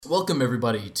Welcome,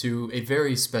 everybody, to a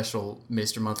very special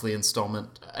Maester Monthly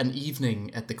installment, An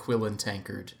Evening at the Quill and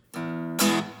Tankard.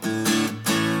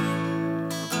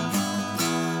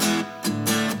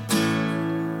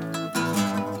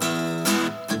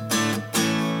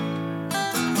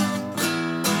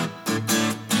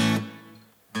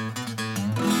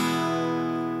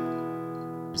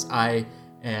 I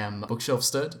am Bookshelf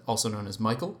Stud, also known as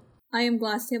Michael. I am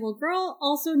Glass Table Girl,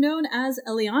 also known as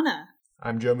Eliana.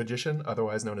 I'm Joe Magician,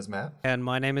 otherwise known as Matt. And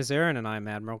my name is Aaron, and I'm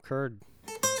Admiral Kurd.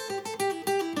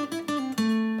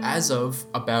 As of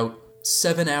about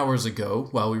 7 hours ago,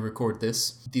 while we record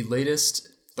this, the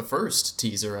first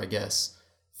teaser, I guess,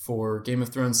 for Game of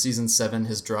Thrones Season 7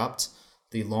 has dropped.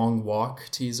 The Long Walk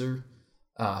teaser.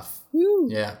 Woo.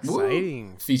 Yeah.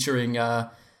 Exciting. Woo, featuring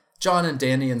Jon and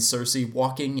Dany and Cersei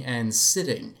walking and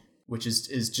sitting, which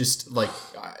is just, like,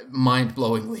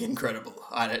 mind-blowingly incredible.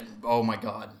 Oh my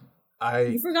god.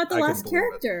 You forgot the last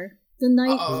character. The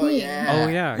Night King. Yeah. Oh,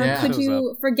 yeah. How could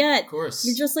you forget? Of course.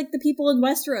 You're just like the people in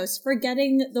Westeros,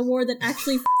 forgetting the war that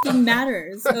actually f***ing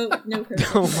matters. Oh, no curse.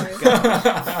 Oh my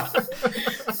god.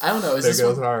 I don't know. Is There this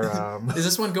goes one, our... is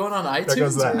this one going on iTunes? There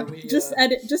goes that. Or are we, Just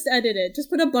edit it. Just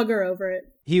put a bugger over it.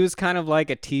 He was kind of like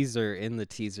a teaser in the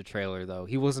teaser trailer, though.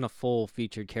 He wasn't a full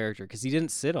featured character, because he didn't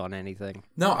sit on anything.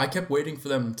 No, I kept waiting for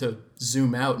them to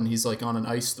zoom out, and he's like on an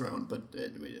ice throne, but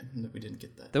we didn't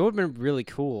get that. That would have been really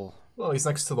cool. Well, he's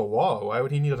next to the wall. Why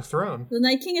would he need a throne? The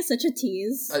Night King is such a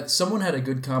tease. Someone had a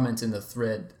good comment in the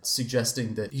thread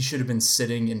suggesting that he should have been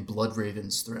sitting in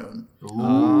Bloodraven's throne.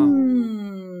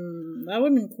 That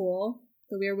would have been cool.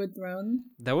 The Weirwood Throne.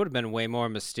 That would have been way more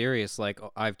mysterious, like,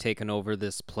 I've taken over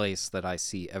this place that I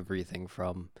see everything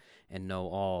from and know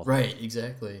all. Right,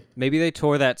 exactly. Maybe they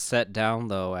tore that set down,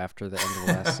 though, after the end of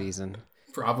last season.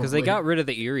 Probably. Because they got rid of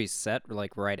the Eerie set,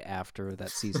 like, right after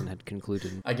that season had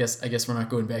concluded. I guess we're not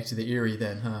going back to the Eyrie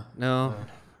then, huh? No.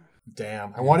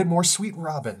 Damn. I wanted more Sweet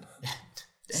Robin.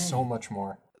 So much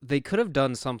more. They could have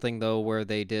done something, though, where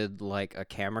they did, like, a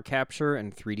camera capture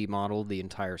and 3D modeled the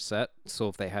entire set. So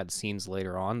if they had scenes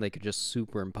later on, they could just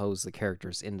superimpose the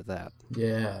characters into that.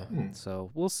 Yeah.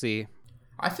 So we'll see.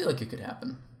 I feel like it could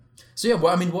happen. So yeah,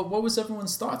 well, I mean, what was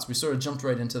everyone's thoughts? We sort of jumped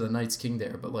right into the Night's King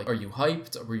there, but like, are you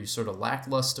hyped? Were you sort of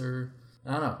lackluster?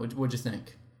 I don't know. What'd you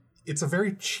think? It's a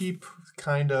very cheap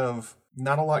kind of...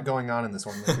 Not a lot going on in this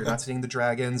one. Like, you're not seeing the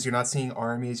dragons, you're not seeing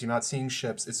armies, you're not seeing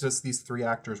ships. It's just these three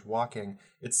actors walking.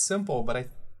 It's simple, but I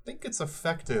think it's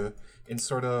effective in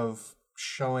sort of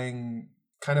showing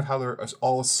kind of how they're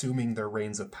all assuming their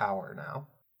reigns of power now.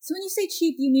 So when you say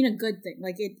cheap, you mean a good thing.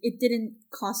 Like, it didn't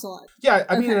cost a lot. Yeah,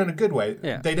 I mean in a good way.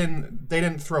 Yeah. They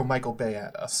didn't throw Michael Bay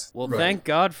at us. Well, Right. thank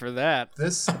God for that.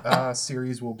 This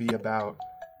series will be about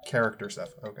character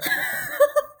stuff. Okay.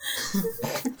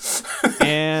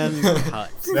 And cut.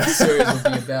 This series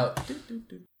will be about...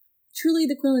 Truly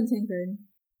the Quill and Tankard.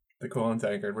 The Quill and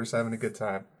Tankard. We're just having a good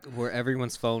time. Where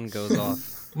everyone's phone goes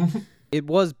off. It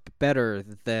was better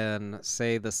than,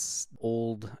 say, the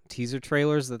old teaser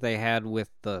trailers that they had with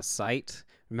the site.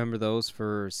 Remember those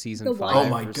for season The 5 what? Oh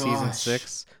my or season gosh.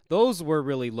 6? Those were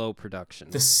really low production.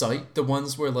 The site, the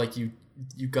ones where like you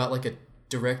got like a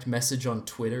direct message on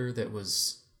Twitter that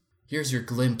was, here's your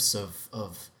glimpse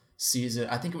of season,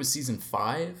 I think it was season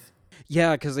 5.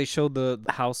 Yeah, because they showed the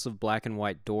House of Black and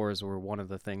White Doors were one of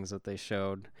the things that they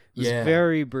showed. It was Yeah.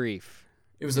 very brief.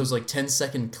 It was those like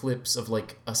 10-second clips of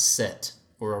like a set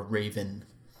or a raven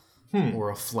or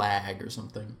a flag or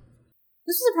something.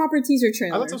 This was a proper teaser I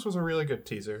trailer. thought this was a really good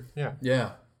teaser. Yeah.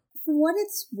 Yeah. For what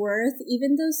it's worth,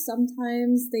 even though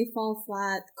sometimes they fall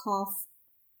flat, cough,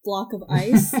 block of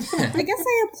ice, I guess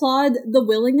I applaud the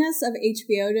willingness of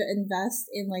HBO to invest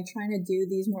in like trying to do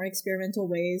these more experimental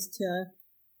ways to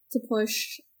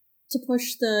push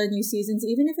the new seasons.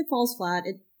 Even if it falls flat,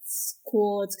 it's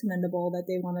cool, it's commendable that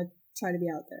they want to try to be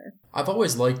out there. I've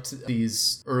always liked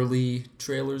these early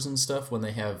trailers and stuff when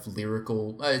they have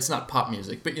lyrical, it's not pop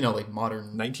music, but you know, like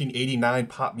modern 1989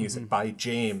 pop music by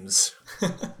James.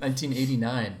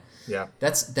 1989. Yeah.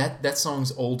 That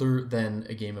song's older than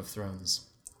a Game of Thrones.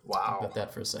 Think Wow. about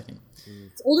that for a second.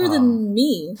 It's older than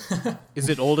me. Is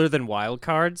it older than Wild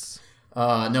Cards?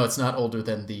 No, it's not older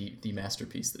than the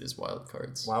masterpiece that is Wild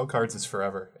Cards. Wild Cards is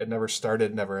forever. It never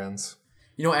started, never ends.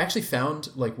 You know, I actually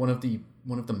found like one of the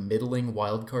middling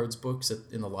Wild Cards books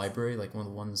in the library, like one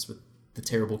of the ones with the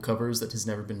terrible covers that has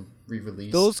never been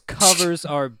re-released. Those covers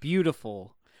are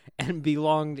beautiful and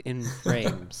belonged in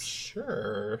frames.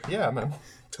 Sure. Yeah, man.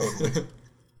 Totally.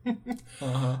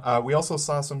 We also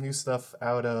saw some new stuff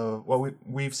out of... Well,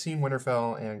 we've seen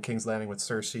Winterfell and King's Landing with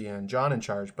Cersei and Jon in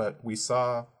charge, but we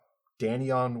saw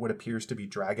Dany on what appears to be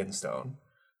Dragonstone.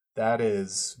 That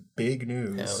is big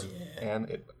news. Hell yeah.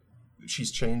 And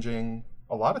she's changing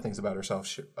a lot of things about herself.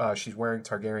 She's wearing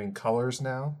Targaryen colors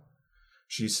now.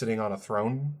 She's sitting on a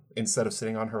throne instead of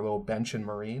sitting on her little bench in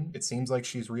Meereen. It seems like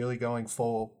she's really going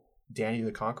full Dany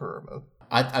the Conqueror mode.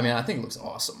 I mean, I think it looks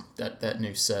awesome, that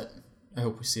new set. I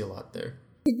hope we see a lot there.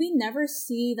 Did we never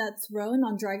see that throne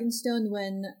on Dragonstone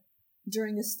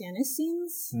during the Stannis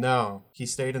scenes? No, he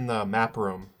stayed in the map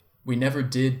room. We never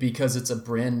did because it's a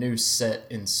brand new set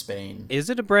in Spain. Is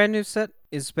it a brand new set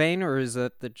in Spain, or is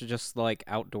it just like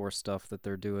outdoor stuff that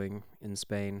they're doing in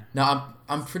Spain? No,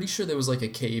 I'm pretty sure there was like a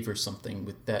cave or something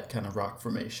with that kind of rock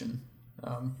formation.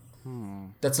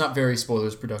 That's not very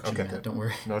spoilers production yet, good. Don't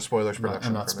worry. No spoilers production.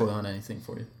 I'm not spoiling anything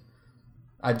for you.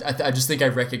 I just think I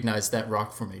recognized that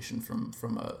rock formation from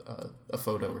a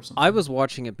photo or something. I was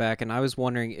watching it back, and I was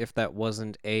wondering if that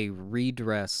wasn't a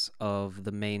redress of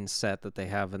the main set that they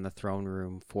have in the throne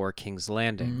room for King's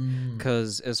Landing.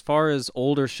 Because as far as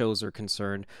older shows are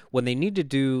concerned, when they need to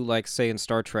do, like, say in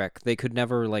Star Trek, they could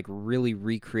never, like, really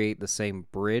recreate the same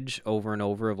bridge over and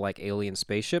over of, like, alien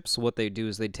spaceships. So what they do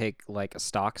is they'd take, like, a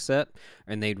stock set,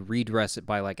 and they'd redress it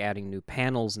by, like, adding new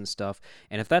panels and stuff.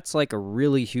 And if that's, like, a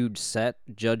really huge set,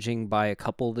 judging by a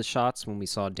couple of the shots when we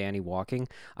saw Dany walking,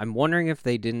 I'm wondering if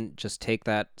they didn't just take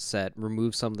that set,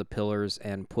 remove some of the pillars,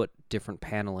 and put different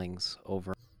panelings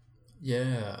over.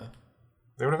 Yeah.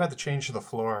 They would have had to change the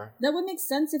floor. That would make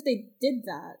sense if they did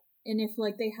that, and if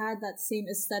like they had that same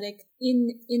aesthetic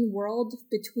in world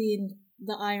between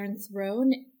the Iron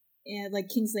Throne and like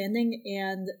King's Landing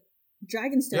and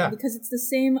Dragonstone, because it's the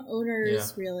same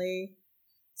owners, really,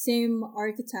 same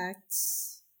architects.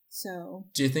 So,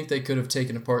 do you think they could have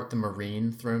taken apart the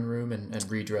Meereen throne room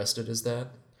and redressed it as that?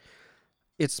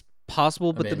 It's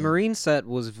possible, but the Meereen set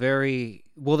was very...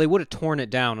 Well, they would have torn it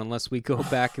down unless we go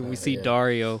back and we see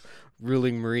Daario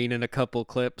ruling Meereen in a couple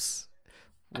clips.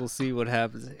 We'll see what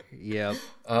happens. Yeah.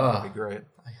 That'd be great.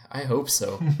 I hope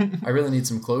so. I really need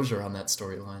some closure on that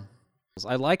storyline.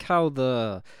 I like how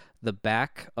the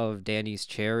back of Dany's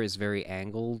chair is very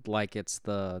angled, like it's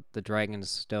the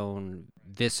Dragonstone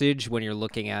visage when you're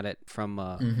looking at it from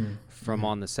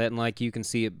on the set, and like you can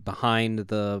see it behind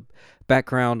the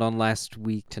background on Last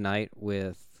Week Tonight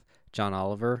with John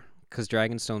Oliver, because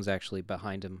Dragonstone's actually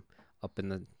behind him up in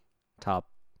the top.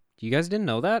 You guys didn't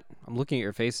know that? I'm looking at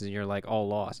your faces and you're like all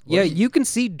lost. You can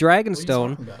see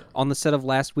Dragonstone on the set of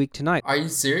Last Week Tonight. Are you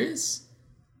serious?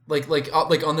 Like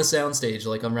on the soundstage,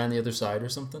 like around the other side or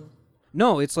something?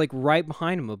 No, it's like right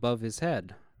behind him, above his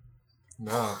head.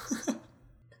 No.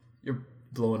 You're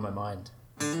blowing my mind.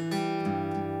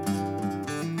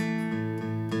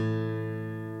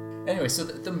 Anyway, so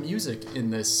the music in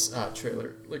this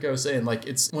trailer, like I was saying, like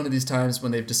it's one of these times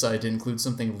when they've decided to include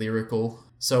something lyrical.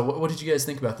 So what did you guys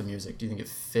think about the music? Do you think it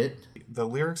fit? The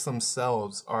lyrics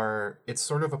themselves it's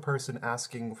sort of a person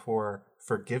asking for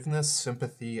forgiveness,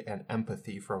 sympathy, and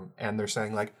empathy and they're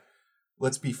saying like,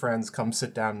 let's be friends, come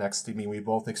sit down next to me. We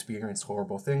both experienced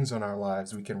horrible things in our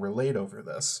lives. We can relate over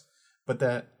this.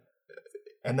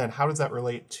 And then how does that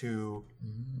relate to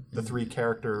the three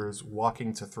characters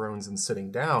walking to thrones and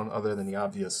sitting down, other than the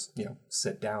obvious,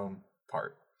 sit down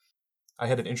part? I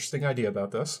had an interesting idea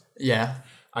about this. Yeah.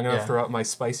 I'm going to throw out my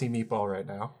spicy meatball right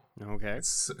now. Okay.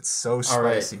 It's so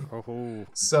spicy. Right. Oh.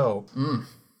 So,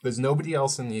 there's nobody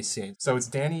else in these scenes. So it's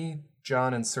Dany,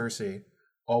 Jon, and Cersei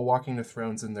all walking to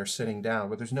thrones and they're sitting down,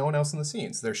 but there's no one else in the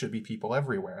scenes. There should be people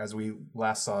everywhere. As we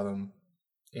last saw them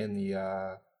in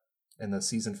the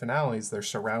season finales, they're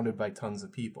surrounded by tons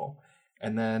of people.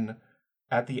 And then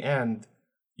at the end,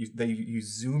 you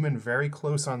zoom in very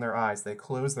close on their eyes. They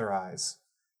close their eyes.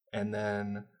 And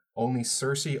then only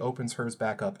Cersei opens hers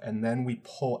back up. And then we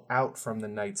pull out from the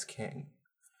Night's King.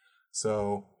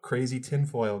 So crazy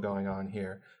tinfoil going on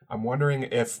here. I'm wondering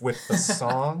if with the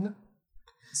song...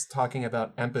 It's talking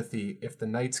about empathy, if the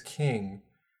Night's King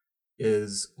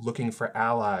is looking for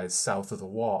allies south of the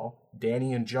wall.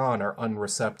 Dany and Jon are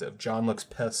unreceptive. Jon looks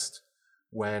pissed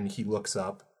when he looks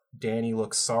up. Dany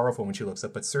looks sorrowful when she looks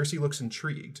up, but Cersei looks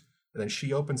intrigued. And then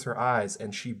she opens her eyes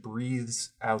and she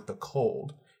breathes out the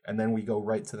cold. And then we go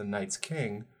right to the Night's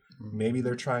King. Maybe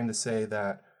they're trying to say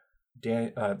that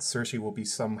Cersei will be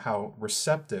somehow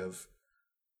receptive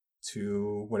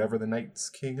to whatever the Night's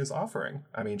King is offering.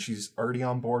 I mean, she's already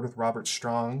on board with Robert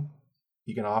Strong.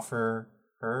 He can offer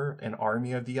her an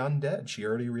army of the undead. She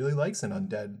already really likes an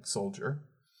undead soldier.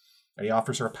 And he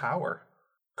offers her power.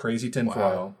 Crazy tinfoil.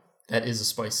 Wow. That is a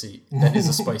spicy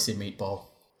meatball.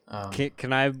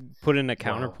 Can I put in a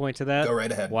counterpoint to that? Go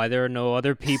right ahead. Why there are no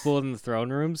other people in the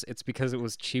throne rooms? It's because it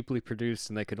was cheaply produced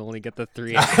and they could only get the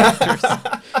 3 actors.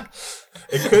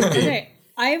 It could be. Okay,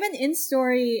 I have an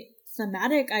in-story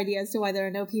thematic idea as to why there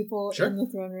are no people Sure. in the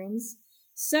throne rooms.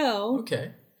 So,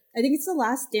 Okay. I think it's the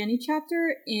last Dany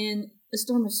chapter in A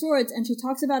Storm of Swords, and she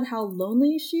talks about how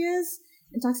lonely she is,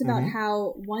 and talks about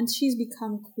how once she's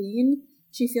become queen,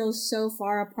 she feels so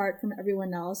far apart from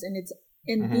everyone else, and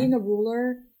being a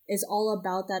ruler is all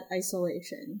about that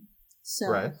isolation. So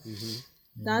Right.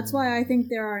 that's why I think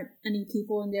there aren't any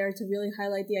people in there to really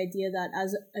highlight the idea that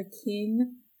as a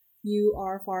king, you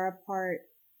are far apart,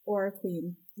 or a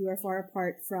queen, you are far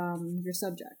apart from your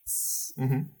subjects.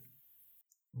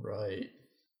 Right.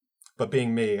 But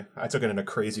being me, I took it in a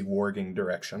crazy warging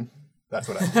direction. That's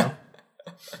what I do.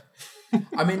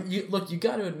 I mean, you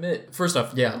got to admit, first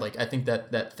off, yeah, like I think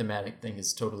that thematic thing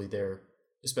is totally there,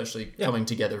 especially coming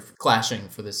together, clashing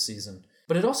for this season.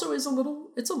 But it also is a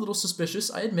little suspicious.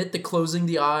 I admit the closing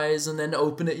the eyes and then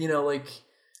open it, like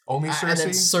Only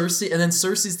Cersei? and then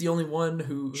Cersei's the only one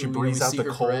who She breathes out see the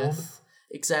her cold? breath.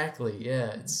 Exactly.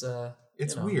 Yeah,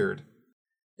 It's weird.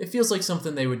 It feels like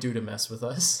something they would do to mess with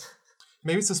us.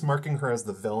 Maybe it's just marking her as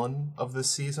the villain of this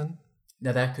season.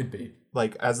 Now that could be.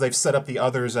 Like, as they've set up the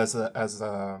others as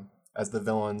the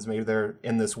villains, maybe they're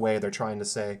in this way, they're trying to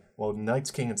say, well, Night's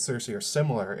King and Cersei are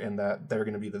similar in that they're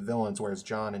going to be the villains, whereas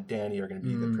Jon and Dany are going to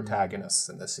be the protagonists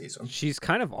in this season. She's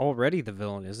kind of already the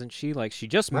villain, isn't she? Like, she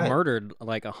just murdered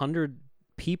like 100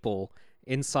 people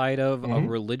inside of a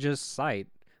religious site,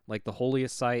 like the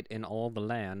holiest site in all the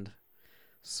land.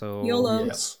 So YOLO.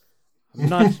 Yes. I'm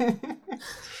not.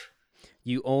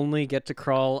 You only get to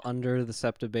crawl under the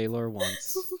Sept of Baelor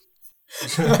once.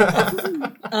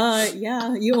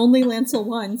 Yeah, you only Lancel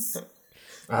once.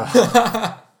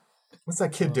 What's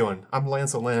that kid doing? I'm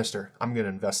Lancel Lannister. I'm going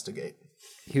to investigate.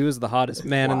 He was the hottest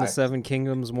man in the Why? Seven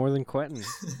Kingdoms more than Quentin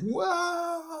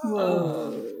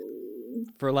Whoa!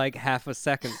 for like half a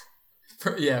second.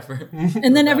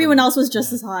 And then everyone else was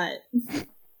just as hot.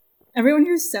 Everyone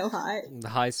here's so hot. The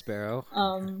High Sparrow.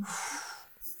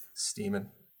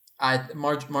 Steaming.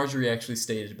 Marjorie actually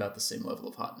stated about the same level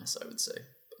of hotness, I would say.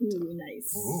 Ooh,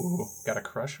 nice. Ooh, got a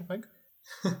crush, Mike?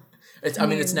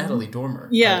 It's Natalie Dormer.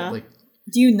 Yeah.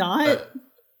 Do you not?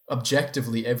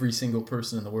 Objectively, every single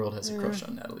person in the world has a crush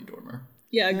on Natalie Dormer.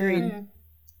 Yeah, agreed.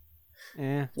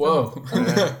 Whoa.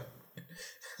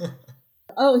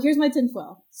 Oh, here's my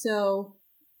tinfoil. So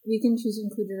we can choose to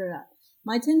include it or not.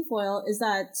 My tinfoil is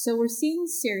that, so we're seeing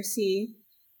Cersei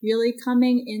really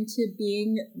coming into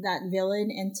being that villain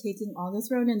and taking on the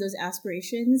throne and those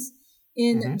aspirations.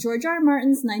 In George R. R.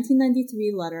 Martin's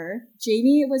 1993 letter,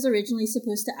 Jaime was originally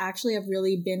supposed to actually have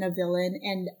really been a villain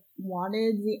and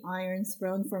wanted the Iron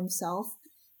Throne for himself.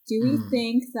 Do we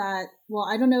think that, well,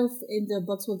 I don't know if in the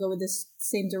books we'll go with this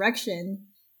same direction,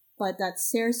 but that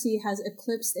Cersei has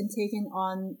eclipsed and taken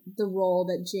on the role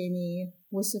that Jaime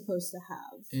was supposed to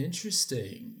have?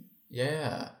 Interesting.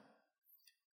 Yeah.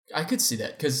 I could see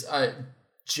that, because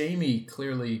Jaime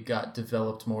clearly got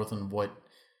developed more than what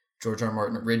George R. R.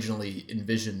 Martin originally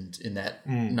envisioned in that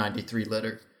 93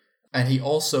 letter. And he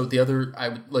also, one of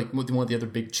the other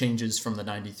big changes from the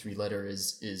 93 letter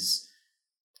is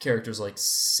characters like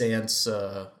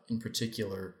Sansa in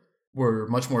particular were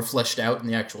much more fleshed out in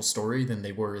the actual story than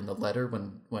they were in the letter,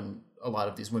 when a lot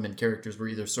of these women characters were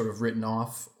either sort of written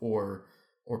off or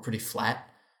pretty flat.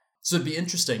 So it'd be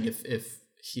interesting if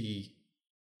he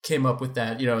came up with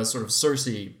that, as sort of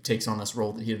Cersei takes on this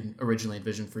role that he had originally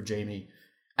envisioned for Jaime.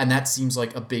 And that seems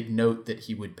like a big note that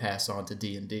he would pass on to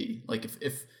D&D. Like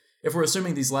if we're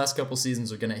assuming these last couple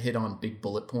seasons are going to hit on big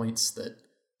bullet points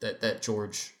that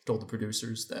George told the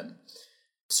producers, then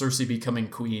Cersei becoming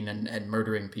queen and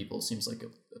murdering people seems like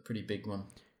a pretty big one.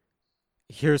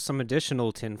 Here's some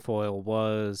additional tinfoil.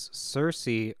 Was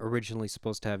Cersei originally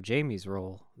supposed to have Jaime's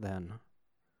role then?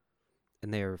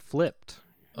 And they were flipped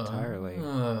entirely.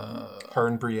 Her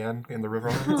and Brienne in the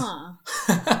Riverlands?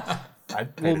 Huh.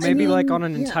 Well, maybe like on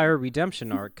an entire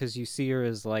redemption arc, because you see her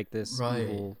as like this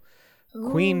evil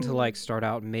queen to like start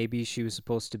out. Maybe she was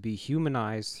supposed to be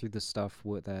humanized through the stuff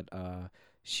that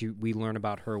we learn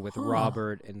about her with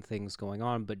Robert and things going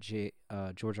on. But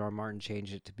George R. R. Martin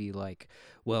changed it to be like,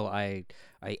 well, I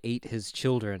ate his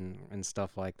children and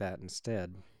stuff like that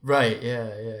instead. Right. Yeah.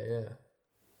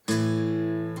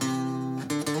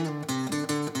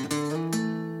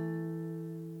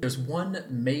 There's one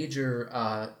major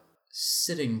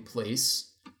sitting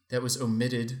place that was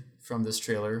omitted from this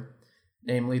trailer,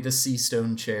 namely the Sea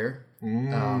Stone chair.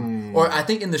 Or I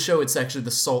think in the show it's actually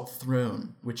the Salt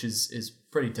Throne, which is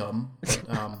pretty dumb.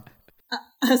 But,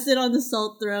 I sit on the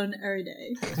Salt Throne every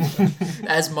day.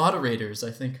 as moderators,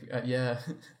 I think, yeah.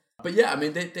 But yeah, I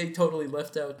mean, they totally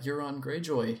left out Euron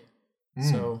Greyjoy.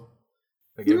 So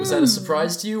was that a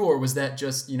surprise to you, or was that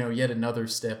just, yet another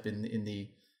step in the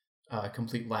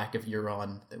complete lack of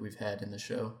Euron that we've had in the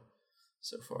show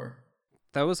so far.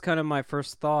 That was kind of my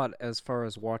first thought as far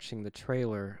as watching the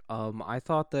trailer. I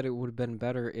thought that it would have been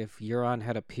better if Euron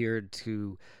had appeared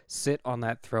to sit on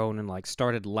that throne and like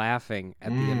started laughing at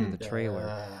the end of the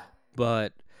trailer.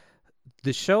 But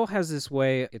the show has this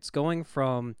way, it's going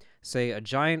from, say, a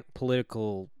giant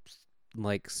political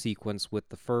like sequence with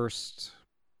the first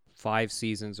 5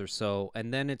 seasons or so,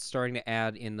 and then it's starting to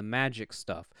add in the magic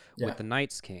stuff with the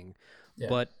Night's King. Yeah.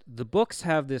 But the books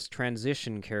have this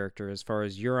transition character as far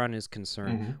as Euron is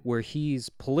concerned, where he's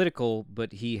political,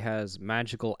 but he has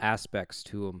magical aspects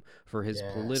to him for his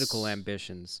political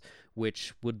ambitions,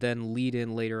 which would then lead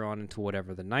in later on into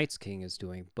whatever the Night's King is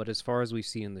doing. But as far as we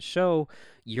see in the show,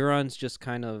 Euron's just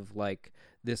kind of like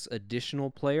this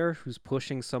additional player who's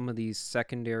pushing some of these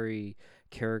secondary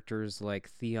characters like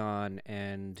Theon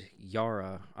and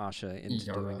Asha into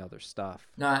doing other stuff.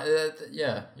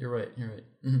 Yeah, you're right.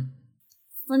 Mm-hmm.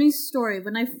 Funny story,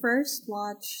 when I first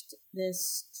watched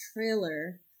this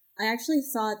trailer, I actually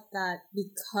thought that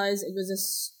because it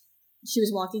was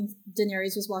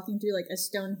Daenerys was walking through like a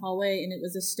stone hallway and it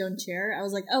was a stone chair, I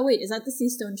was like, oh wait, is that the sea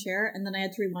stone chair? And then I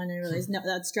had to rewind and realize, no,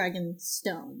 that's dragon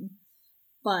stone.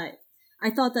 But I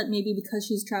thought that maybe because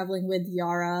she's traveling with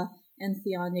Yara and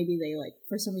Theon, maybe they like,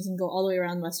 for some reason, go all the way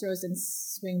around Westeros and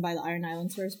swing by the Iron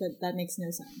Islands first, but that makes no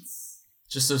sense.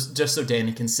 Just so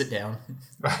Dany can sit down.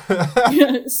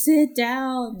 Sit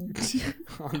down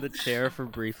on the chair for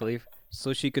briefly,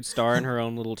 so she could star in her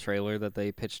own little trailer that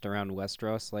they pitched around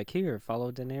Westeros. Like, here,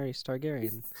 follow Daenerys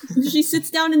Targaryen. She sits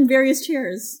down in various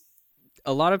chairs.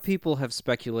 A lot of people have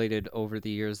speculated over the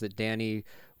years that Dany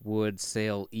would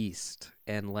sail east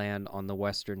and land on the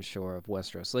western shore of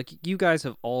Westeros. Like, you guys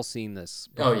have all seen this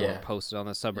before, posted on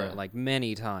the subreddit like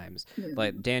many times.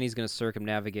 Like, Dany's going to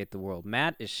circumnavigate the world.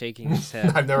 Matt is shaking his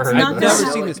head. I've never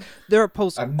seen this. There are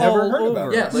posts all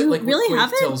over. Yeah, like really what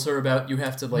haven't? tells her about you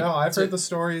have to like. No, I've heard the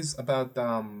stories about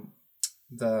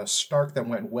the Stark that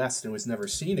went west and was never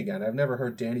seen again. I've never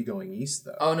heard Dany going east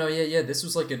though. Oh no, yeah. This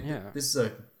was like this is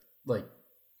a like.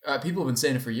 People have been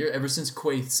saying it for years, ever since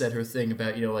Quaithe said her thing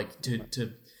about, like,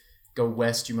 to go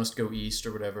west, you must go east,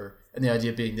 or whatever. And the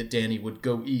idea being that Dany would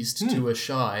go east to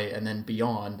Asshai, and then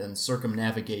beyond, and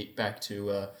circumnavigate back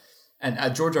to...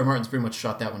 And George R. Martin's pretty much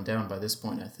shot that one down by this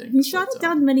point, I think. He shot it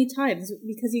down many times,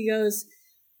 because he goes,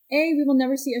 we will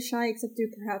never see Asshai except through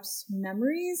perhaps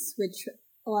memories, which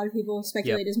a lot of people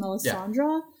speculate is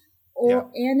Melisandre.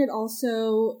 And it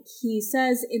also, he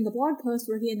says in the blog post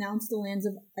where he announced the lands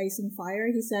of ice and fire,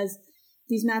 he says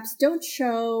these maps don't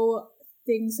show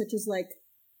things such as like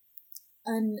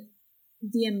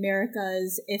the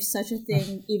Americas, if such a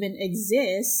thing even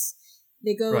exists.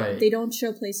 They don't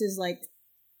show places like,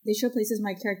 they show places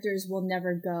my characters will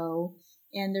never go,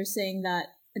 and they're saying that,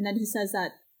 and then he says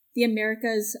that the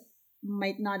Americas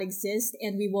might not exist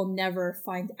and we will never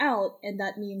find out, and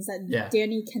that means that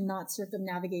Dany cannot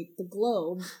circumnavigate the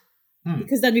globe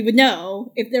because then we would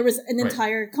know if there was an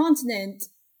entire continent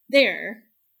there,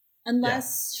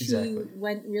 unless she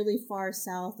went really far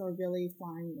south or really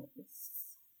far north.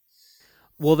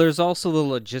 Well, there's also the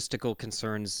logistical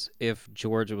concerns if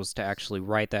George was to actually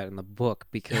write that in the book,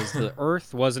 because the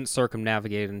Earth wasn't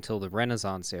circumnavigated until the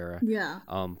Renaissance era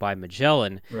by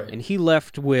Magellan, and he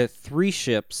left with 3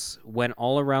 ships, went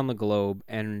all around the globe,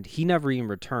 and he never even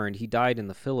returned. He died in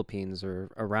the Philippines or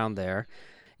around there.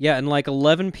 Yeah, and like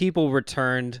 11 people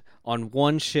returned on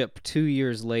one ship 2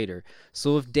 years later.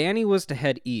 So if Dany was to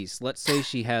head east, let's say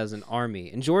she has an army,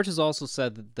 and George has also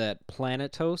said that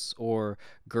Planetos or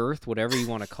Girth, whatever you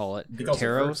want to call it,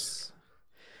 Taros,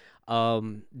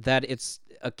 that it's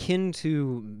akin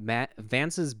to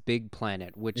Vance's big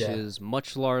planet, which is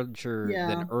much larger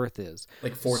than Earth is.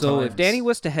 Like 4 times. So if Dany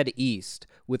was to head east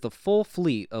with a full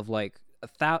fleet of like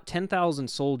 10,000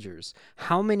 soldiers,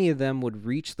 how many of them would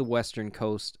reach the western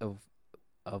coast of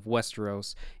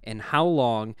Westeros, and how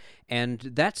long? And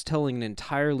that's telling an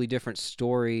entirely different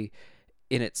story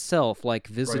in itself, like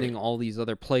visiting all these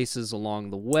other places along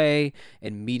the way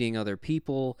and meeting other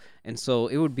people. And so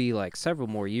it would be like several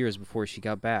more years before she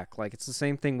got back. Like, it's the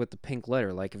same thing with the Pink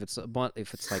Letter. Like, if it's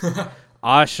like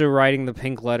Asha writing the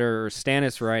Pink Letter or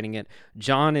Stannis writing it,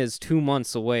 Jon is 2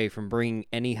 months away from bringing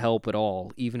any help at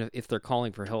all, even if they're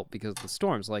calling for help because of the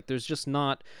storms. Like, there's just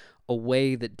not a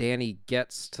way that Dany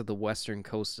gets to the western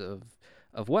coast of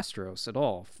Westeros at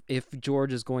all, if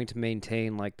George is going to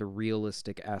maintain like the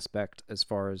realistic aspect as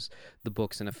far as the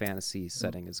books in a fantasy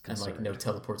setting is concerned. And like no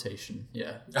teleportation.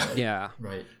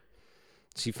 Right.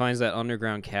 She finds that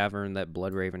underground cavern that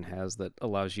Bloodraven has that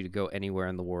allows you to go anywhere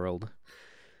in the world.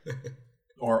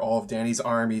 or all of Dany's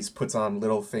armies puts on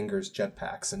Littlefinger's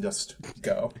jetpacks and just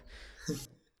go.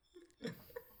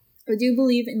 I do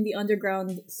believe in the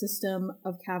underground system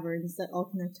of caverns that all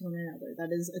connect to one another. That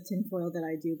is a tinfoil that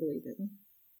I do believe in.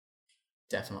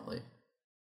 Definitely.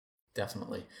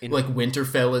 Like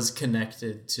Winterfell is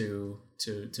connected to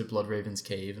Bloodraven's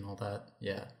cave and all that.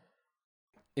 Yeah.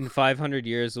 In 500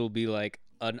 years, it will be like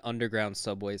an underground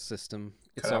subway system.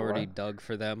 It's already dug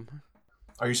for them.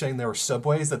 Are you saying there were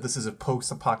subways, that this is a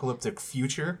post-apocalyptic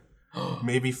future?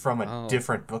 Maybe from a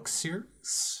different book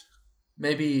series?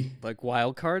 Maybe. Like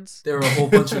wild cards? There are a whole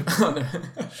bunch of...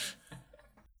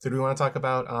 Did we want to talk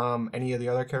about any of the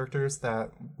other characters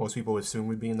that most people assume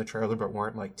would be in the trailer but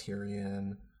weren't, like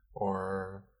Tyrion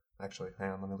or... Actually, hang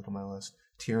on, let me look at my list.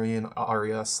 Tyrion,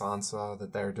 Arya, Sansa,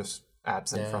 that they're just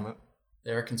absent from it.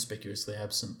 They are conspicuously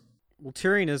absent. Well,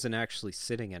 Tyrion isn't actually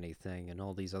sitting anything, and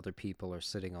all these other people are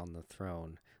sitting on the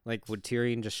throne. Like, would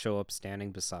Tyrion just show up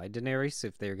standing beside Daenerys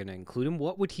if they're going to include him?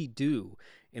 What would he do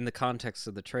in the context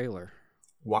of the trailer?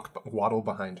 Waddle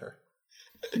behind her.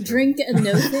 Drink and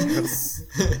know things?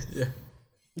 Yeah.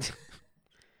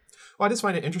 Well, I just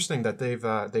find it interesting that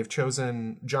they've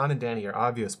chosen... Jon and Dany are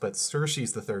obvious, but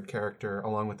Cersei's the third character,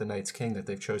 along with the Night's King, that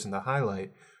they've chosen to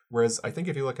highlight. Whereas I think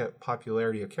if you look at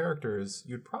popularity of characters,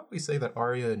 you'd probably say that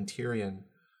Arya and Tyrion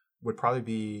would probably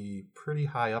be pretty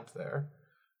high up there,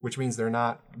 which means they're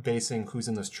not basing who's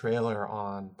in this trailer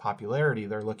on popularity.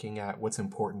 They're looking at what's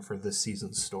important for this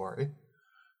season's story,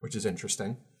 which is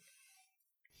interesting.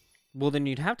 Well, then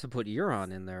you'd have to put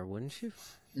Euron in there, wouldn't you?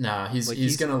 Nah,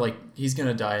 he's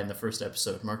gonna die in the first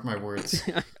episode. Mark my words.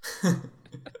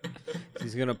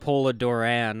 He's gonna pull a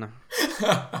Doran.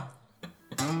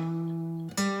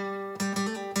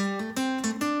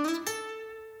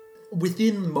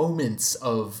 Within moments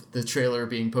of the trailer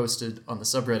being posted on the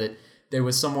subreddit, there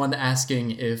was someone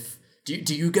asking if do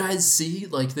you guys see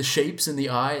like the shapes in the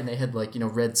eye, and they had like, you know,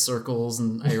 red circles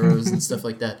and arrows and stuff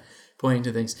like that pointing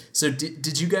to things. So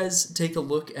did you guys take a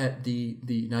look at the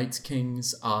Night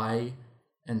King's eye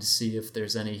and see if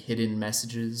there's any hidden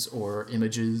messages or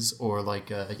images or like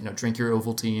drink your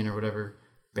Ovaltine or whatever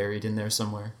buried in there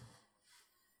somewhere?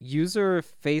 User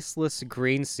Faceless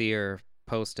Greenseer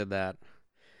posted that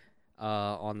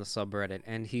on the subreddit,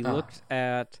 and he looked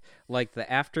at like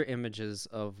the after images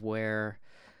of where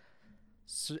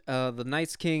the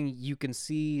Night's King, you can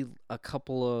see a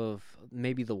couple of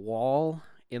maybe the wall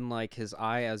in like his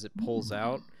eye as it pulls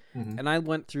out. Mm-hmm. And I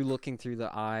went through looking through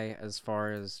the eye as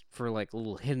far as for like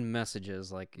little hidden messages,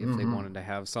 like if they wanted to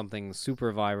have something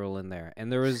super viral in there.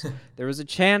 And there was a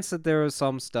chance that there was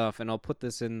some stuff, and I'll put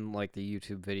this in like the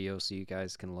YouTube video so you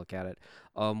guys can look at it,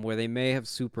 where they may have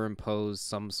superimposed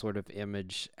some sort of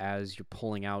image as you're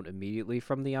pulling out immediately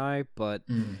from the eye, but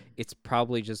it's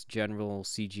probably just general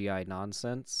CGI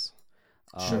nonsense.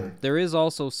 Sure. There is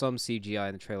also some CGI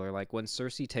in the trailer, like when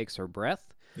Cersei takes her breath.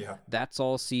 Yeah. That's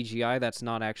all CGI. That's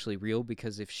not actually real,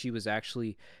 because if she was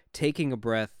actually taking a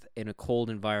breath in a cold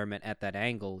environment at that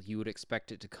angle, you would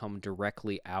expect it to come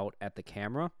directly out at the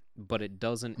camera, but it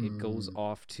doesn't. It goes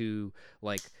off to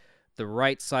like the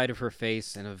right side of her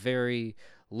face in a very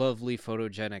lovely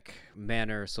photogenic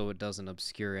manner, so it doesn't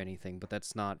obscure anything, but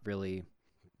that's not really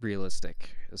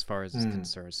realistic as far as it's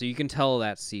concerned. So you can tell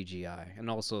that's CGI, and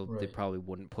also they probably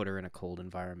wouldn't put her in a cold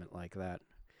environment like that.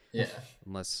 Yeah.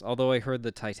 Although I heard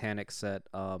the Titanic set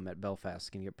at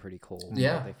Belfast can get pretty cold.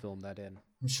 Yeah. They filmed that in.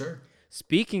 I'm sure.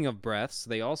 Speaking of breaths,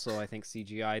 they also, I think,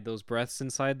 CGI'd those breaths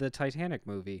inside the Titanic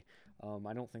movie.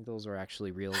 I don't think those are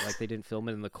actually real. Like, they didn't film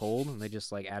it in the cold, and they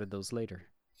just, like, added those later.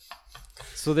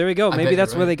 So there we go. Maybe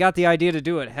that's where they got the idea to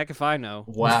do it. Heck if I know.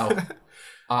 Wow.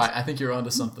 I think you're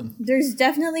onto something. There's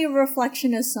definitely a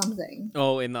reflection of something.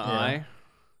 Oh, in the eye?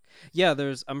 Yeah,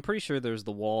 I'm pretty sure there's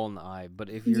the wall in the eye, but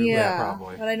if you're... Yeah,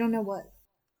 probably. but I don't know what.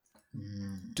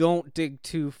 Don't dig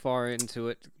too far into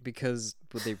it, because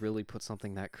would they really put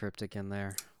something that cryptic in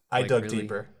there? I dug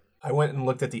deeper. I went and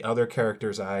looked at the other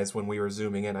characters' eyes when we were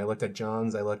zooming in. I looked at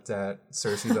Jon's, I looked at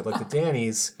Cersei's, I looked at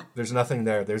Dany's. There's nothing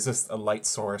there. There's just a light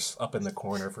source up in the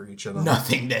corner for each of them.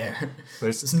 Nothing there.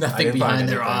 There's nothing behind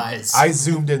their eyes. I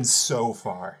zoomed in so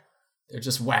far. They're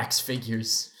just wax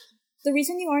figures. The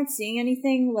reason you aren't seeing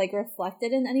anything like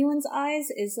reflected in anyone's eyes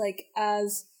is like,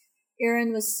 as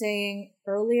Aaron was saying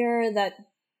earlier, that,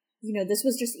 you know, this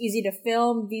was just easy to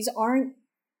film. These aren't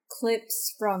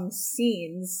clips from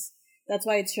scenes. That's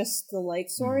why it's just the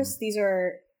light source. These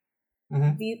are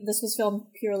this was filmed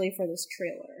purely for this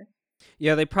trailer.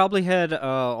 Yeah, they probably had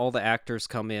all the actors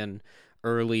come in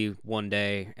early one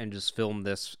day and just film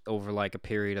this over like a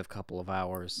period of a couple of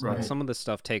hours. Right. Some of this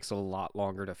stuff takes a lot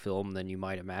longer to film than you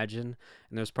might imagine,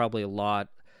 and there's probably a lot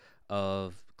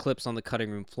of clips on the cutting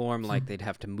room floor, like they'd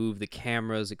have to move the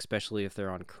cameras, especially if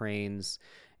they're on cranes,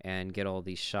 and get all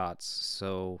these shots.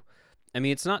 So, I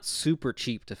mean, it's not super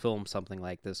cheap to film something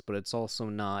like this, but it's also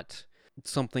not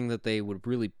something that they would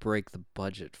really break the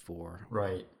budget for.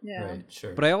 Right. Yeah. Right.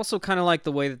 Sure. But I also kind of like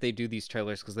the way that they do these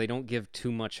trailers because they don't give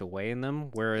too much away in them.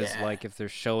 Whereas, Yeah. like, if they're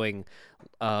showing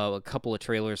a couple of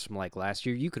trailers from, like, last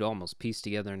year, you could almost piece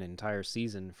together an entire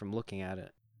season from looking at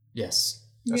it. Yes.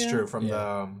 That's Yeah. true. From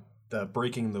Yeah. the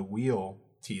Breaking the Wheel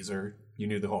teaser, you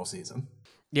knew the whole season.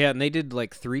 Yeah, and they did,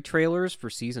 like, 3 trailers for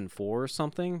season 4 or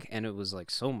something, and it was,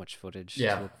 like, so much footage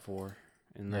Yeah. to look for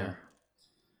in there.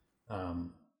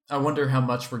 I wonder how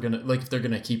much we're gonna like if they're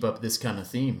gonna keep up this kind of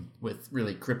theme with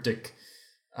really cryptic,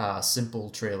 simple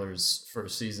trailers for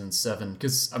season 7.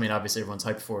 Because I mean, obviously everyone's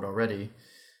hyped for it already.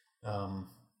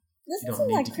 This You don't isn't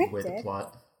need that to give away the cryptic.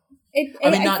 plot. I I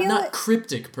mean, not feel not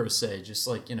cryptic per se, just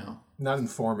like Not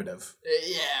informative.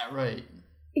 Yeah, right.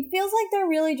 it feels like they're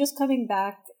really just coming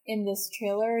back in this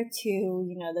trailer to,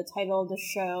 the title of the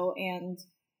show and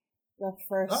the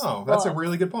first Oh, that's a book,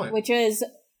 really good point. which is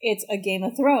it's a Game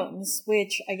of Thrones,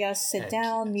 which I guess sit Heck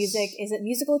down, yes. music. Is it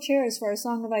musical chairs for A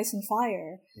Song of Ice and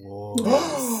Fire?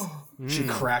 Whoa. She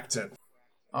cracked it.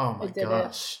 Oh my I did it.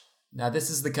 gosh. Now this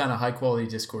is the kind of high quality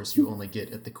discourse you only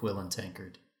get at the Quill and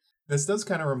Tankard. This does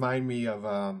kind of remind me of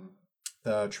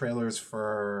the trailers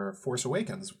for Force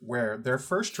Awakens, where their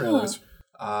first trailers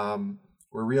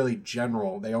were really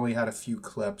general. They only had a few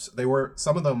clips. They were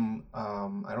some of them.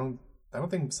 I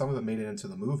don't think some of them made it into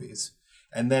the movies.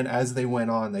 And then as they went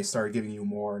on, they started giving you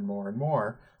more and more and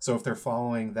more. So if they're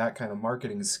following that kind of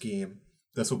marketing scheme,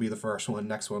 this will be the first one.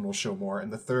 Next one will show more,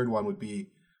 and the third one would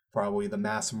be probably the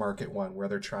mass market one, where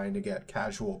they're trying to get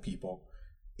casual people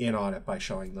in on it by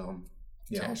showing them,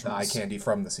 the eye Casuals. candy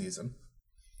from the season.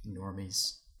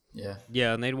 Normies. Yeah.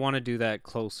 Yeah, and they'd want to do that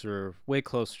way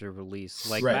closer to release.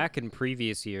 Like Right. back in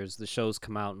previous years, the shows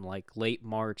come out in like late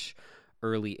March,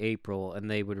 early April,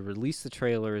 and they would release the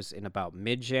trailers in about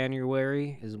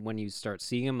mid-January is when you start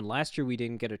seeing them. And last year we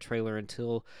didn't get a trailer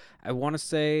until I want to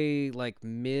say like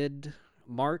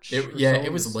mid-March.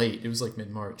 It was late. It was like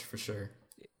mid-March for sure.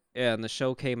 Yeah, and the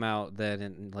show came out then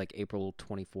in like April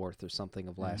 24th or something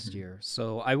of last year.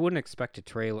 So I wouldn't expect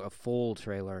a full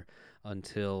trailer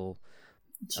until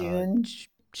June.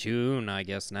 June, I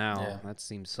guess now. Yeah. That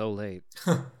seems so late.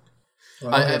 Well,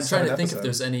 I'm it's trying to an think if episode.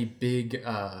 there's any big,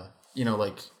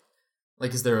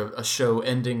 like is there a show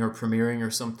ending or premiering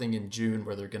or something in June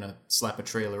where they're gonna slap a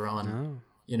trailer on?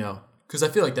 Oh. Because I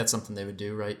feel like that's something they would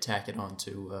do, right? Tack it on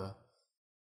to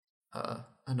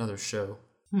another show.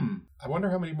 I wonder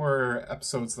how many more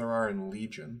episodes there are in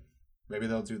Legion. Maybe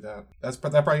they'll do that. That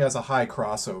probably has a high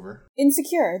crossover.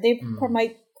 Insecure. They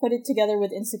might put it together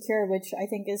with Insecure, which I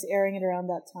think is airing at around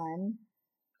that time.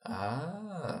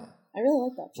 Ah. I really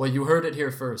like that show. Well, you heard it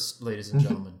here first, ladies and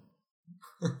gentlemen.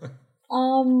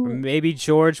 Or maybe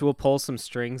George will pull some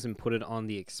strings and put it on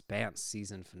the Expanse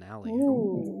season finale.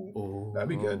 Ooh. Oh, That'd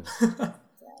be good.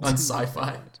 On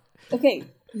Sci-Fi. Okay,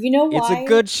 you know why? It's a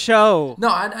good show. No,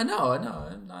 I know.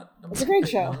 I'm not. It's a great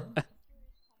show.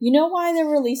 You know why they're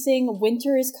releasing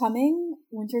Winter is Coming?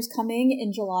 Winter's Coming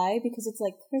in July because it's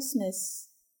like Christmas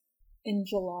in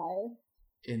July.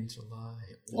 In July.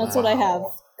 That's what I have.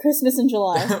 Christmas in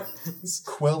July.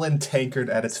 Quill and Tankard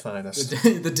at its finest.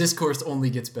 The discourse only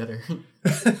gets better.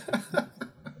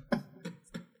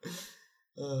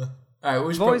 All right,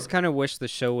 I've always kind of wished the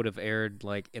show would have aired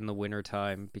like in the winter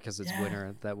time because it's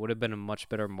winter. That would have been a much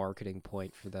better marketing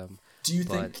point for them. Do you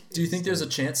think there's a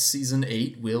chance season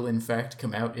 8 will in fact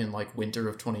come out in like winter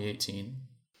of 2018?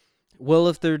 Well,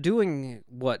 if they're doing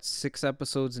 6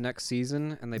 episodes next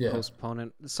season and they Yeah. postpone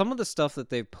it, some of the stuff that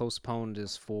they've postponed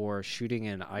is for shooting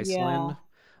in Iceland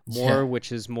Yeah.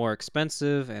 which is more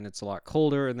expensive and it's a lot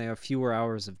colder and they have fewer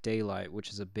hours of daylight, which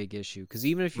is a big issue. Because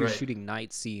even if you're Right. shooting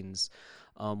night scenes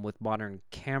with modern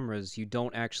cameras, you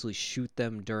don't actually shoot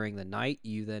them during the night.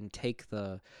 You then take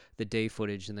the day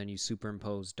footage and then you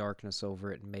superimpose darkness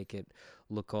over it and make it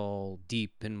look all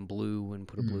deep and blue and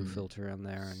put a blue filter in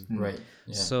there. And Right.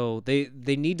 Yeah. so they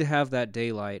need to have that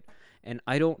daylight. And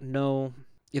I don't know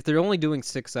if they're only doing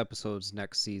 6 episodes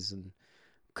next season.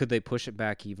 Could they push it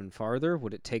back even farther?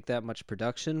 Would it take that much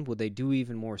production? Would they do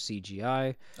even more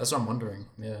CGI? That's what I'm wondering.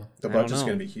 Yeah. The I don't budget's know.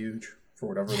 going to be huge for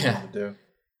whatever they Yeah. want to do.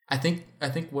 I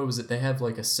think what was it? They have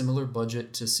like a similar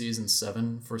budget to season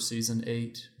 7 for season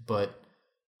 8, but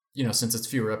since it's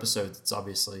fewer episodes, it's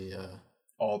obviously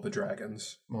All the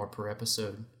dragons. more per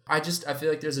episode. I feel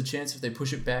like there's a chance if they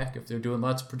push it back, if they're doing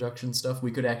lots of production stuff,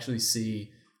 we could actually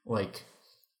see like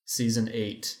season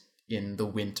 8 in the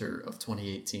winter of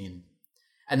 2018.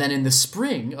 And then in the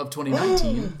spring of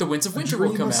 2019, The Winds of Winter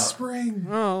will come out. Spring.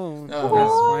 Oh, Oh.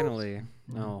 yes, finally.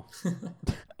 No.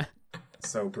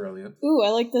 So brilliant. Ooh, I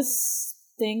like this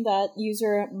thing that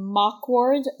user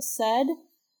Mockward said,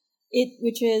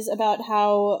 which is about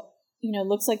how,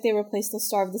 looks like they replaced the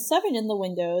Star of the Seven in the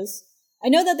windows. I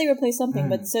know that they replaced something,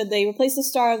 but so they replaced the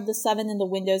Star of the Seven in the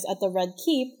windows at the Red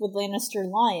Keep with Lannister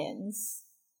lions.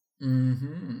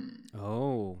 Mm-hmm.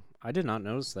 Oh, I did not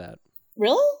notice that.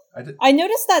 Really? I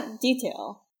noticed that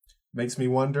detail. Makes me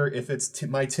wonder if it's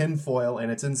my tinfoil and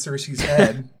it's in Cersei's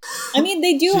head. I mean,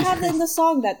 they do have in the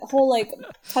song that whole,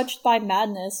 touched by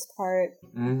madness part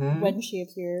when she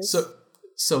appears.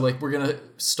 So we're gonna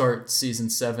start season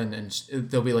 7 and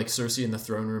there'll be Cersei in the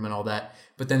throne room and all that,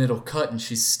 but then it'll cut and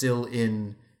she's still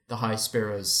in the High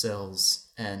Sparrow's cells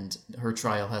and her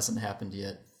trial hasn't happened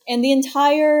yet. And the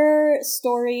entire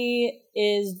story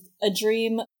is a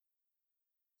dream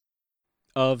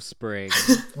Of spring.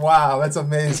 Wow, that's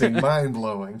amazing.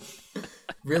 Mind-blowing.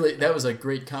 Really, that was a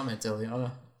great comment,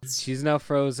 Eliana. She's now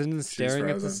frozen and staring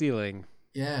at the frozen. ceiling.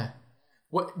 Yeah.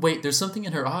 What? Wait, there's something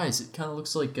in her eyes. It kind of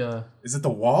looks like, Is it the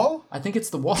wall? I think it's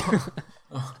the wall.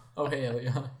 oh, hey,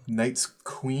 Eliana. Knight's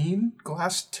Queen?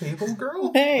 Glass table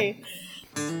girl? Hey.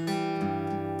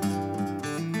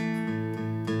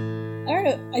 I don't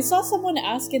know. I saw someone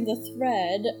ask in the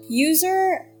thread,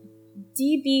 user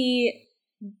DBG,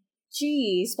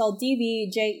 spelled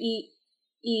DBJEEE,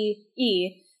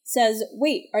 says,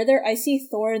 wait, are there icy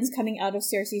thorns coming out of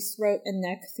Cersei's throat and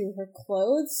neck through her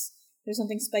clothes? There's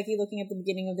something spiky looking at the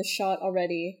beginning of the shot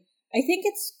already. I think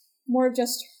it's more of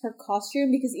just her costume,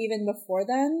 because even before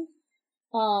then,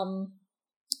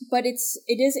 but it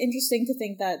is interesting to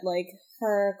think that,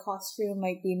 her costume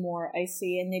might be more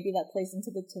icy, and maybe that plays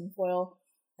into the tinfoil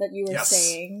that you were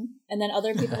saying. And then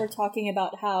other people were talking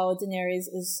about how Daenerys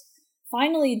is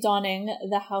finally donning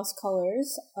the house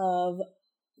colors of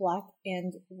black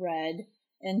and red.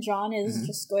 And Jon is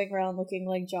just going around looking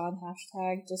like Jon,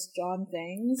 just Jon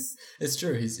things. It's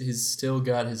true. He's still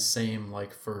got his same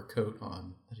fur coat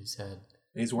on that he's had.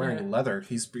 He's wearing leather.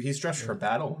 He's dressed for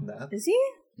battle in that. Is he?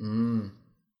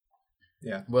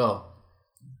 Yeah. Well,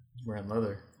 wearing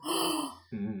leather.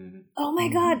 Oh my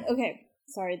god. Okay.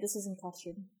 Sorry, this isn't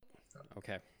costume.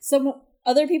 Okay. Some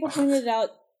other people pointed out.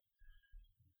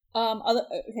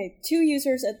 Two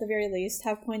users at the very least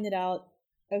have pointed out.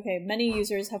 Okay, many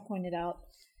users have pointed out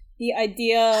the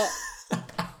idea.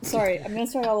 Sorry, I'm gonna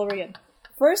start all over again.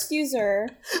 First user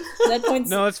that points.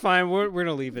 No, it's fine. We're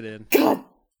gonna leave it in. God.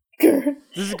 This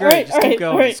is great. Just keep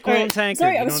going. Squill and Tankard.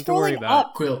 Sorry, You I don't was have to worry scrolling about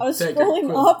up. Quill, I was Tankard, scrolling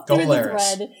Quill. up through the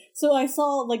Hilarious. thread, so I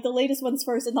saw the latest ones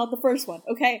first and not the first one.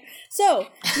 Okay, so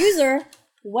user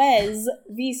Wes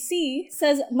VC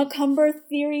says Macumber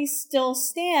theory still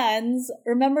stands.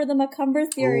 Remember the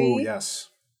Macumber theory? Oh, yes.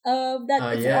 Of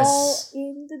that it's yes. all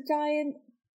in the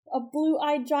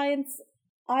blue-eyed giant's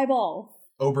eyeball.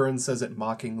 Oberyn says it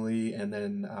mockingly, and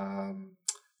then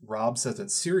Rob says it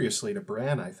seriously to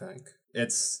Bran, I think.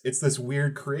 It's this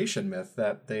weird creation myth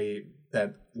that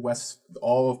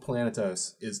all of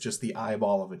Planetos is just the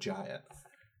eyeball of a giant.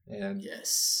 And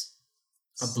Yes.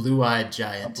 A blue-eyed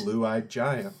giant. a blue-eyed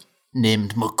giant.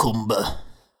 Named Macumber.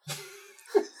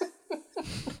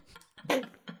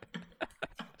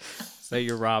 Is that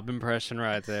your Rob impression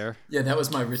right there? Yeah, that was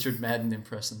my Richard Madden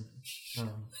impression.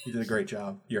 You did a great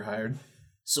job. You're hired.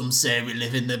 Some say we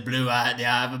live in the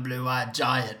eye of a blue-eyed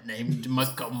giant named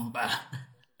Macumber.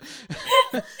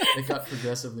 It got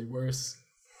progressively worse.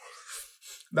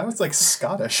 That was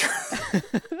Scottish.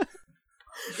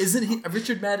 Isn't he?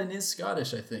 Richard Madden is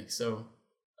Scottish, I think. So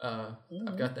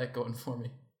I've got that going for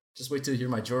me. Just wait till you hear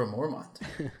my Jorah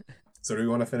Mormont. So do we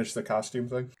want to finish the costume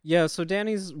thing? Yeah, so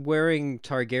Dany's wearing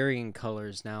Targaryen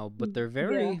colors now, but they're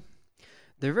very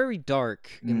dark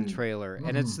in the trailer.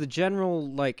 And it's the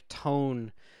general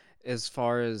tone as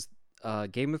far as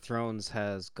Game of Thrones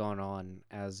has gone on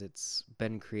as it's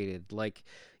been created.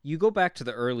 You go back to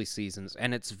the early seasons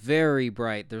and it's very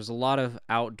bright. There's a lot of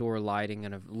outdoor lighting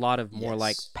and a lot of more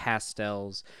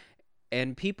pastels.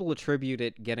 And people attribute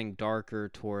it getting darker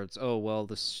towards,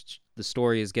 the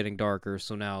story is getting darker,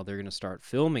 so now they're going to start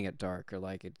filming it darker.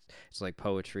 It's like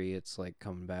poetry, it's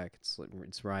coming back,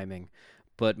 it's rhyming.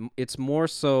 But it's more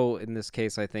so in this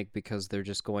case, I think, because they're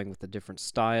just going with a different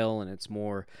style and it's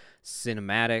more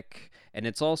cinematic. And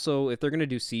it's also, if they're going to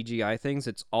do CGI things,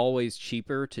 it's always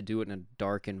cheaper to do it in a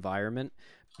dark environment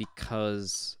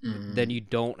because then you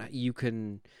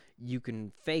can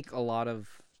fake a lot of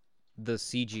the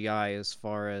CGI as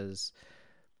far as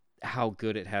how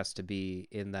good it has to be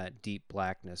in that deep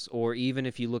blackness. Or even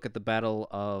if you look at the Battle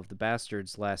of the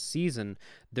Bastards last season,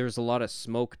 there's a lot of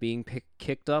smoke being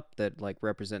kicked up that like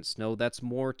represents snow. That's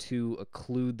more to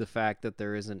occlude the fact that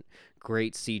there isn't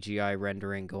great CGI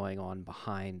rendering going on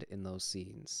behind in those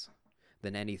scenes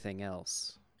than anything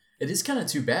else. It is kind of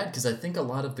too bad because I think a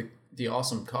lot of the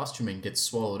awesome costuming gets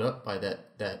swallowed up by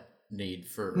that need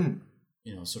for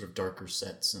sort of darker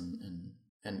sets and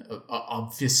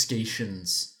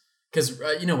obfuscations. Because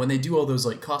when they do all those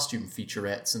like costume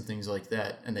featurettes and things like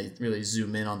that, and they really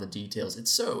zoom in on the details,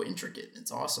 it's so intricate.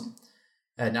 It's awesome,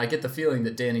 and I get the feeling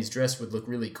that Dany's dress would look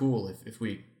really cool if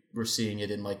we were seeing it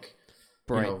in like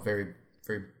very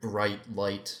very bright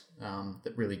light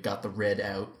that really got the red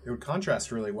out. It would contrast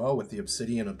really well with the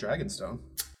obsidian of Dragonstone.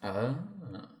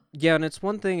 Yeah, and it's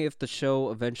one thing if the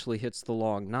show eventually hits the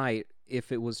long night,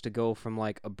 if it was to go from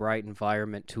like a bright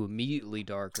environment to immediately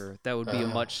darker, that would be a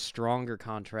much stronger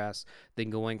contrast than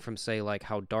going from, say, like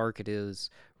how dark it is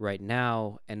right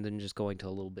now and then just going to a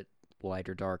little bit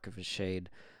lighter dark of a shade.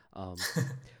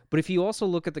 But if you also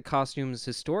look at the costumes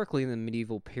historically in the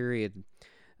medieval period,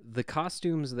 the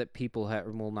costumes that people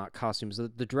had, well, not costumes,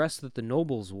 the dress that the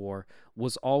nobles wore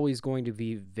was always going to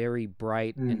be very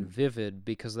bright and vivid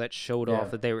because that showed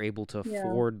off that they were able to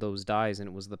afford those dyes, and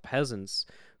it was the peasants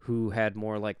who had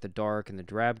more like the dark and the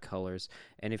drab colors.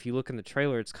 And if you look in the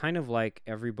trailer, it's kind of like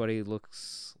everybody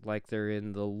looks like they're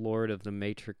in the Lord of the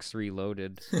Matrix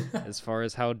Reloaded as far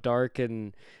as how dark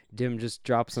and dim, just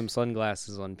drop some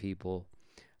sunglasses on people.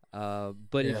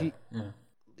 But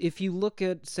if you look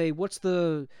at, say, what's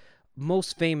the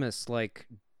most famous like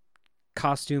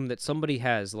costume that somebody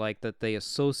has, like that they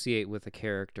associate with a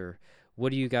character,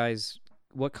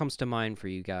 what comes to mind for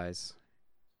you guys?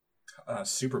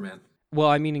 Superman. Well,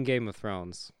 I mean in Game of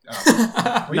Thrones. We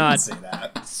can say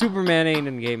that. Superman ain't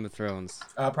in Game of Thrones.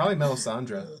 Probably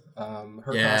Melisandre.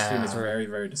 Her costume is very,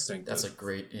 very distinctive. That's a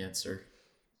great answer.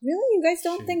 Really? You guys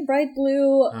don't think bright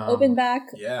blue, open back?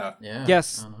 Yeah.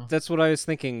 Yes, that's what I was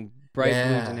thinking. Bright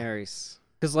blue Daenerys.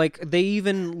 Because like they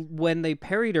even when they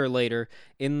parried her later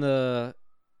in the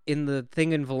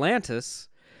thing in Volantis,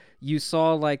 you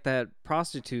saw like that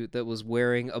prostitute that was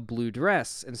wearing a blue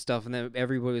dress and stuff, and then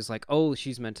everybody was like, "Oh,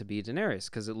 she's meant to be Daenerys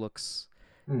because it looks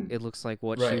like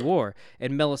what she wore."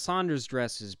 And Melisandre's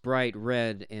dress is bright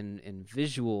red and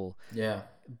visual. Yeah.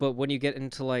 But when you get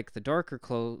into like the darker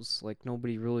clothes, like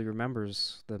nobody really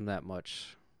remembers them that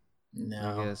much.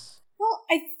 No. I guess. Well,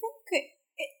 I think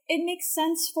it makes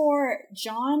sense for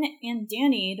Jon and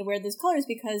Dany to wear those colors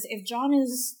because if Jon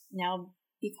is now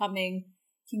becoming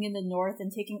King in the North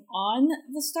and taking on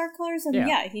the Stark colors,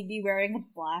 then he'd be wearing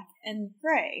black and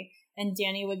gray, and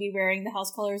Dany would be wearing the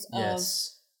house colors of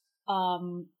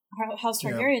House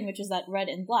Targaryen, which is that red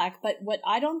and black. But what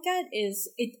I don't get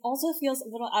is it also feels a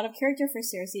little out of character for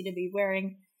Cersei to be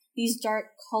wearing these dark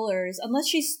colors, unless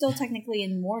she's still technically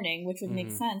in mourning, which would make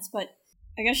sense, but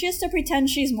I guess she has to pretend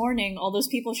she's mourning all those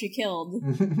people she killed.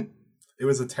 It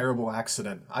was a terrible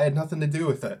accident. I had nothing to do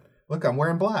with it. Look, I'm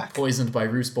wearing black. Poisoned by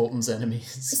Roose Bolton's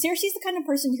enemies. Cersei's the kind of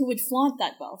person who would flaunt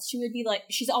that wealth. She would be like,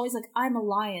 she's always like, I'm a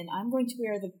lion. I'm going to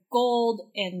wear the gold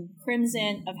and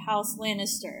crimson of House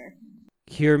Lannister.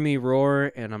 Hear me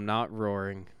roar, and I'm not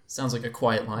roaring. Sounds like a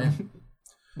quiet lion.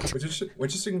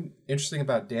 Which is interesting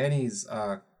about Dany's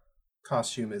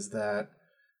costume is that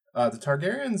the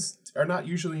Targaryens are not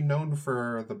usually known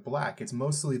for the black. It's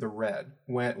mostly the red.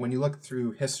 When you look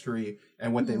through history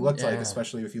and what they looked like,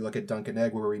 especially if you look at Dunk and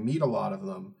Egg, where we meet a lot of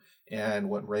them, and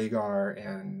what Rhaegar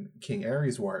and King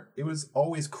Aerys wore, it was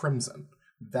always crimson.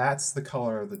 That's the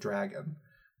color of the dragon.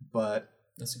 But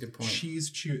that's a good point.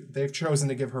 They've chosen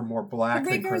to give her more black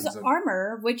than crimson. Rhaegar's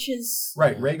armor, which is...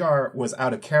 Right, Rhaegar was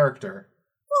out of character.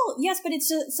 Well, yes, but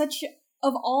it's such...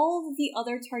 Of all the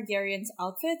other Targaryens'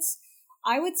 outfits,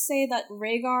 I would say that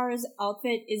Rhaegar's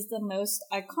outfit is the most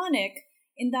iconic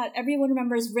in that everyone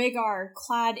remembers Rhaegar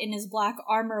clad in his black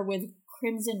armor with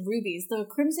crimson rubies. The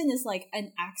crimson is like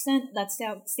an accent that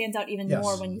stands out even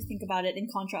more when you think about it in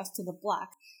contrast to the black.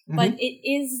 Mm-hmm. But it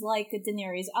is like a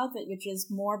Daenerys outfit, which is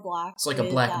more black. It's like a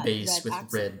black base with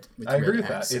red. I agree with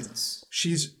that.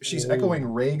 She's echoing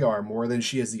Rhaegar more than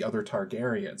she is the other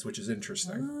Targaryens, which is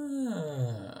interesting.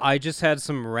 I just had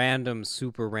some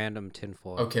super random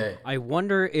tinfoil. Okay. I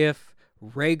wonder if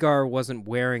Rhaegar wasn't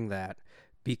wearing that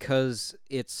because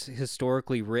it's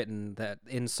historically written that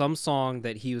in some song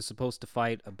that he was supposed to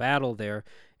fight a battle there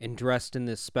and dressed in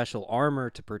this special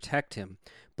armor to protect him,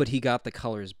 but he got the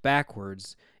colors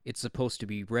backwards. It's supposed to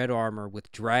be red armor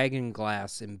with dragon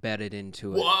glass embedded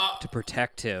into it to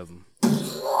protect him.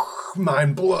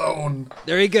 Mind blown.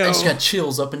 There you go. I just got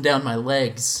chills up and down my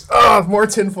legs. Oh, more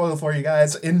tinfoil for you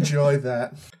guys. Enjoy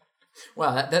that.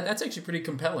 Wow, that's actually pretty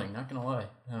compelling, not gonna lie.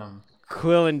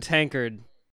 Quill and Tankard.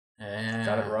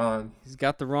 Got it wrong. He's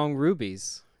got the wrong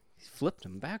rubies. He flipped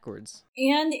them backwards.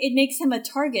 And it makes him a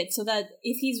target so that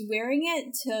if he's wearing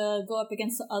it to go up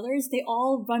against the others, they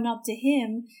all run up to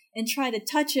him and try to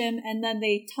touch him, and then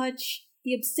they touch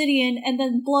the obsidian and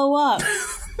then blow up.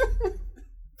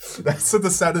 That's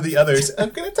the sound of the others. I'm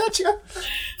gonna touch you.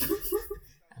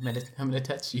 I'm gonna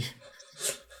touch you.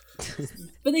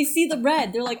 But they see the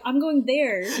red. They're like, I'm going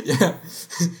there. Yeah.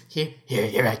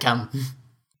 Here I come.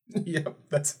 Yep,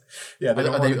 that's yeah. They Are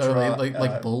don't they want to draw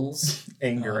like bulls?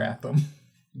 anger at them.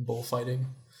 Bullfighting.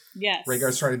 Yes.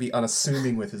 Rhaegar's trying to be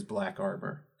unassuming with his black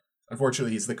armor.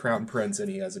 Unfortunately, he's the crown prince and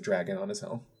he has a dragon on his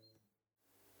helm.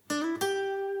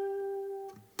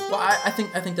 Well, I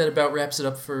think that about wraps it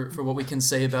up for what we can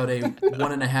say about a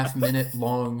 1.5 minute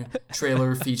long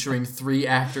trailer featuring 3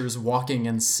 actors walking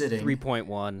and sitting.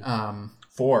 3.1.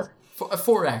 4.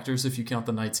 4 actors if you count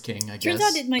the Night's King, I guess. Turns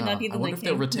out it might not be the I wonder Night if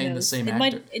they'll King. retain Who the knows? same it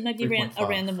actor. Might be a 3.5.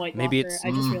 random White Maybe Walker. it's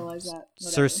I just realized that.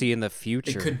 Whatever. Cersei in the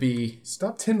future. It could be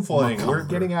Stop tinfoiling. We're Macumber.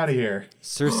 getting out of here.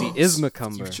 Cersei is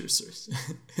Macumber. future Cersei.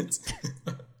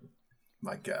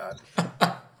 My God.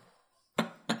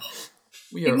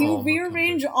 We are If you all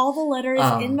rearrange Macumber. all the letters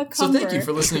in Macumber, So thank you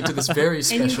for listening to this very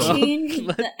and you special. change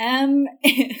the M.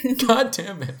 God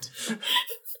damn it.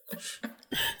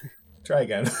 Try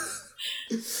again.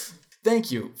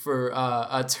 Thank you for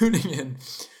tuning in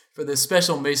for this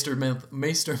special Maester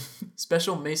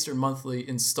Monthly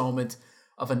installment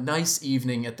of a nice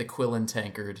evening at the Quill and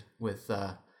Tankard with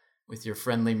your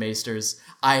friendly Maesters.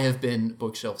 I have been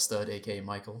Bookshelf Stud, aka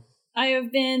Michael. I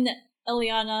have been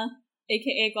Eliana,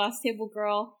 aka Glass Table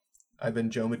Girl. I've been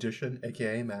Joe Magician,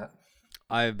 aka Matt.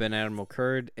 I've been Admiral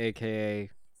Kurd, a.k.a.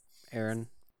 Aaron.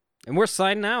 And we're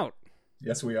signing out.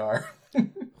 Yes, we are.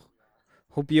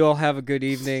 Hope you all have a good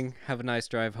evening. Have a nice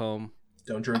drive home.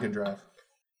 Don't drink and drive.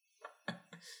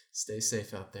 Stay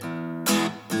safe out there.